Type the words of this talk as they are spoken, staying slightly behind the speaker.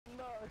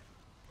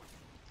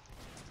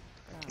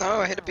No,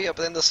 I had to be up,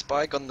 but then the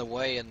spy got in the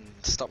way and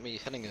stopped me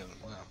hitting him.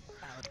 Wow.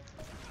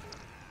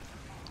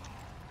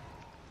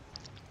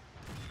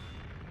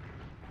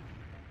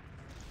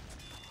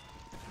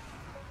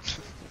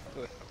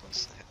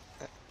 What's that?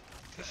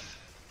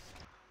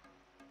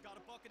 Got a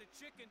bucket of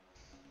chicken.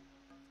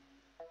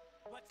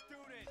 Let's do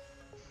this.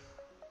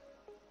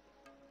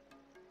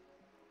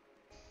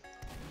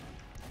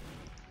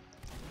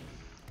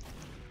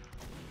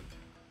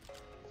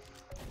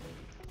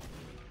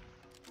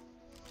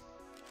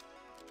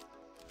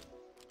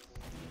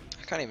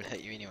 I can't even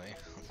hit you anyway.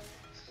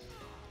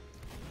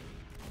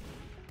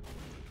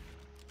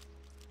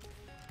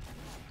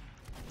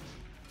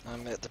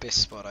 I'm at the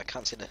best spot. I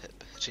can't seem to hit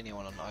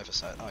anyone on either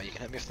side. Oh, you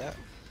can hit me with that?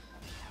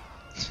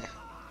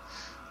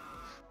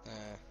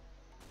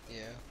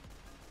 Yeah.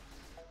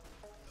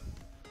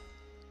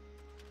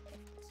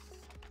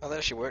 Oh, that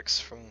actually works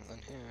from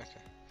in here, okay.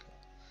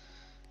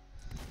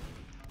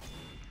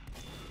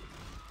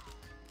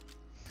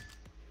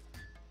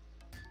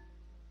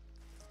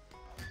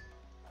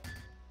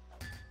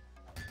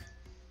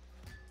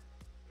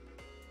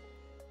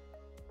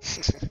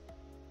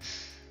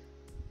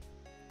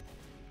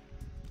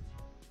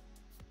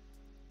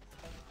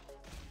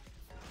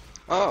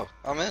 Oh,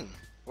 I'm in.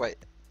 Wait,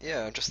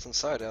 yeah, I'm just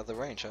inside out of the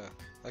range.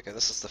 Okay,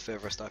 this is the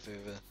furthest I've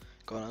ever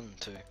gone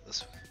into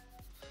this.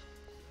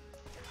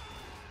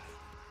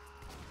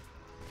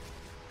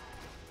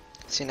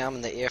 See, now I'm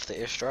in the air for the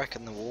airstrike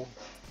in the wall.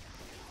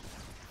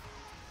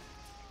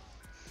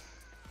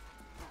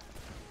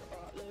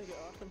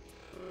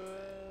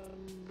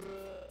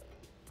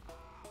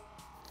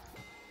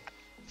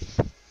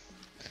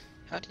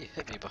 How do you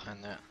hit me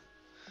behind that?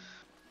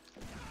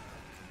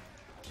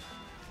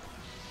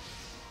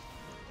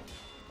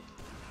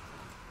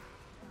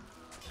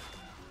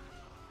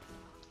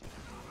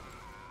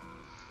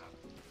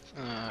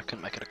 I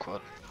couldn't make it a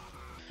quad.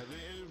 Have they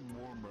added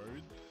more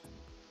modes?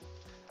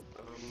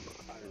 I don't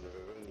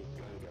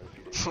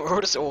know.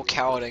 We're just all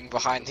cowering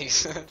behind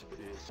these. Very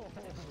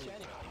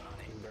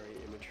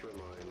immature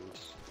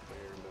minds.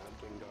 Very mad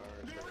Gengar.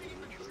 Very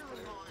immature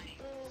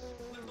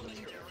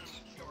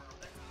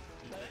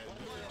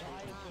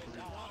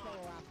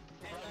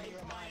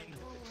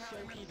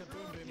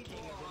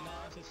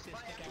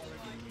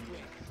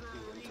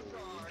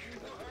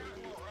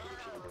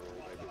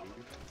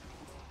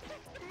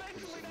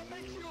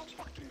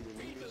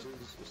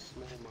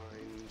small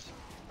minds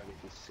by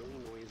making silly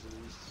noises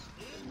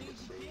and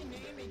saying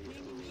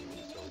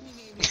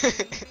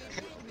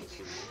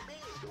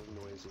silly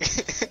noises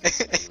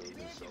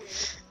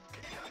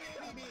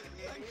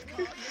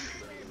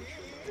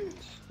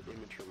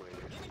immature mind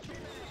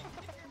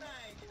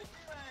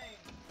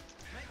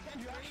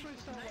you actually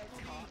sound like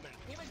Cartman.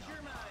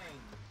 Immature mind.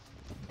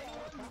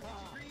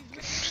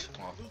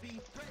 Will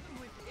be threatened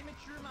with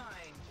immature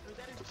mind. Or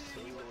that is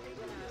doing what they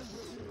have.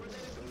 Or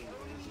that is the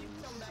only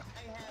comeback I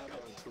have.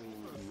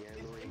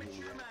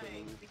 Immature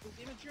mind. Because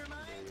immature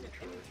mind.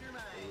 Immature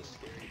mind.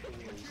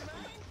 Immature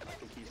mind. I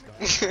think he's got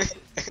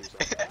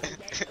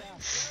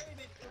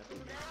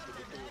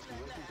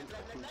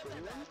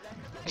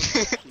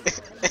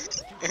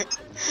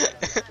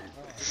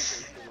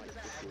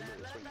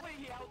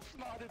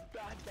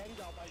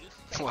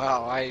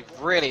Wow, I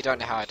really don't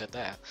know how I did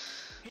that.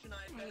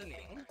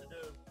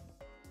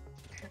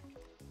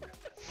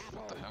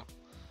 What the hell?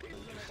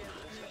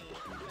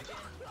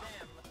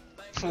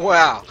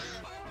 Wow!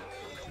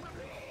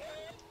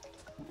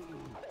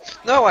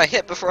 No, I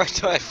hit before I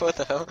died, what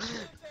the hell?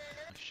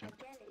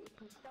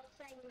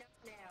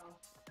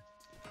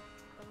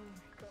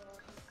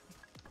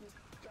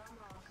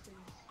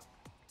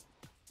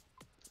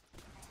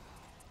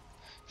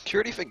 Do you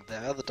really think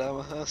they're the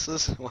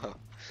dumbasses? Wow.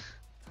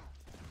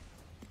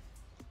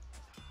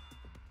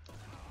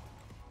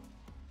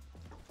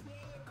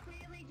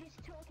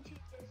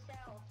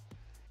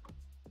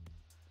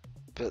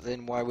 But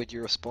then why would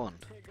you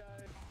respond?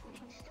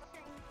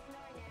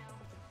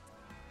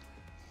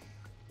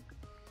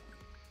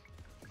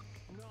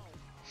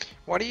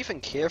 Why do you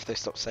even care if they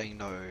stop saying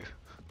no?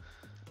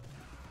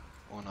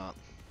 Or not?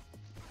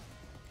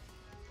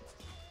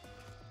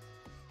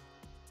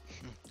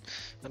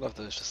 I love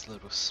those just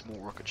little small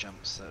rocket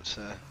jumps that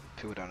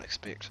people don't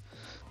expect.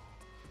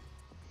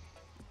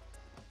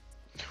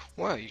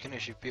 Wow, you can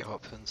actually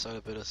B-hop inside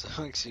a bit of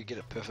something so you get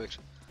it perfect.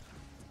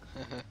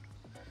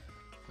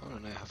 I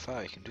don't know how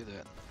far you can do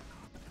that.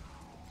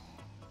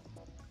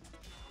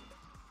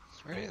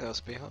 Really? That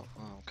was B-hop?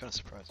 Oh, I'm kind of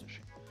surprised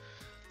actually.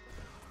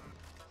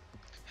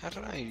 How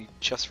did I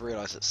just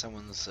realise that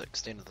someone's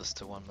extended this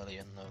to 1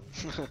 million?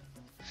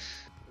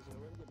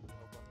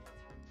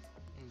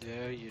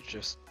 Yeah, you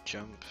just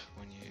jump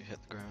when you hit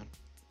the ground.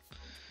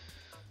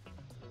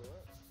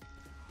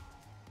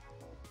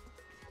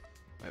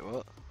 Wait,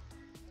 what?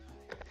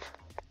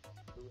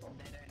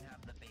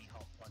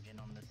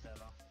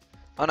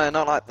 Oh no,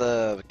 not like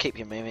the keep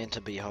your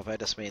momentum B-hop, I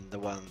just mean the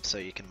one so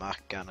you can mark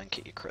a gun and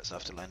get your crits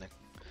after landing.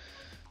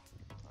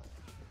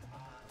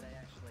 They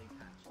actually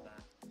patched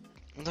that.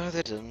 No,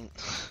 they didn't.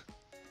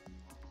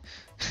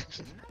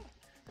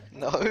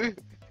 No?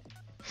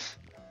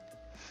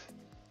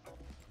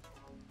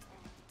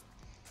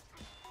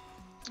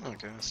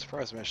 Okay, I'm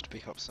surprised I managed to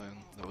pick up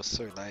something that was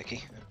so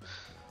laggy.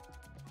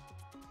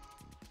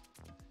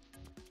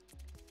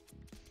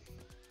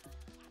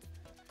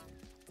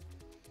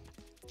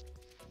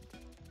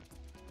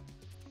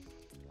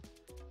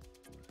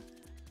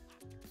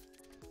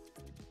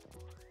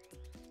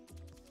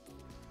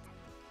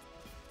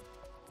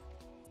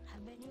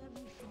 Have any of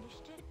you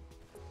finished it?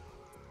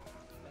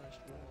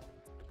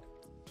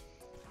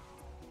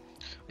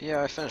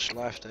 Yeah, I finished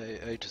Life Day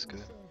ages ago.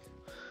 Says,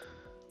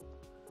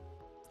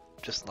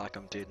 Just like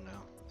I'm dead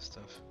now,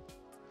 stuff.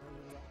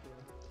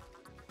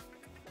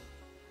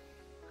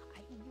 I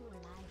eat you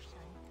alive,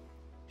 son.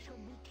 So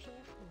be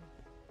careful.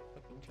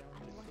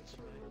 I want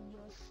you in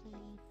your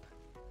sleep.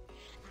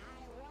 I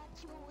want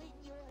you in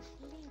your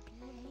sleep,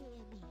 you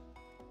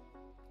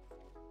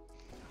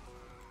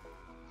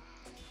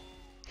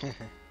hear me?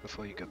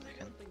 Before you go back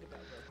in.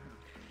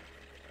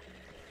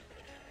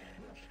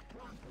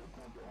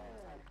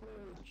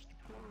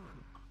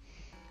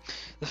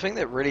 The thing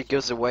that really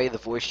gives away the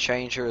voice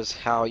changer is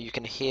how you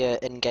can hear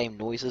in-game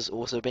noises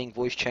also being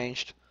voice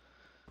changed.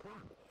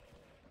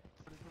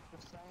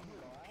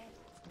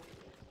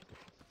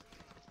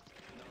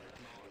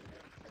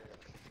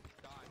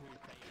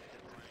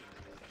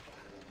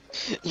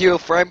 Your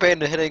frame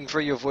band hitting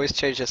through your voice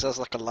changer sounds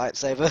like a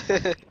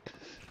lightsaber.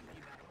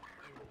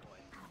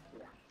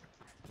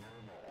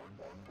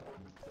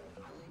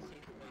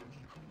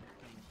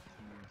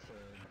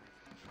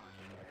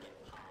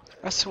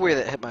 I swear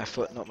that hit my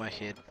foot, not my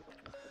head.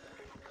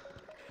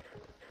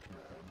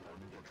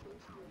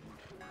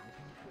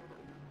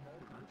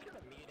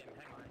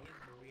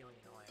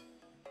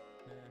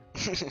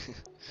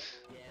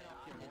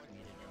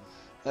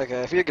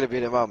 Okay, if you're gonna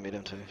beat him, I'll meet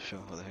him too. Sure,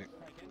 what the heck.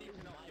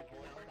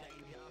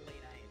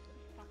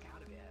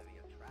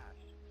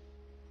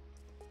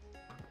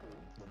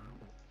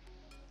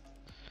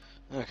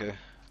 Okay,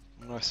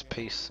 nice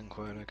peace and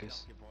quiet, I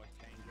guess.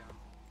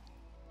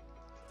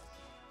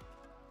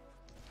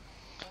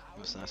 It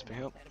was nice being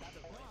help.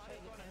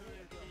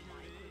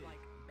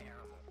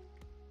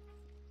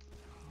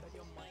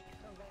 Your mic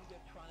sounds like you're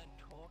trying to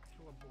talk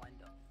through a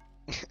blender.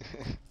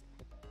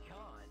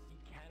 You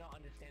cannot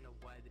understand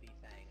a word that he's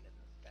saying, and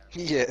it's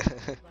hysterical.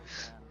 Yeah.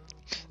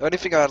 The only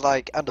thing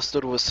I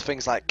understood was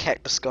things like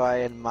Cactus Guy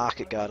and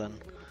Market Garden.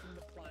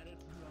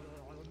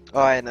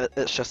 Oh, and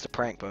it's just a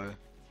prank, bro.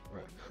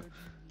 Right.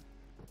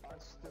 I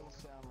still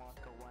sound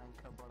like a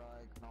wanker, but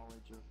I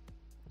acknowledge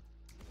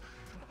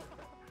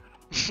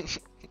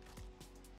it.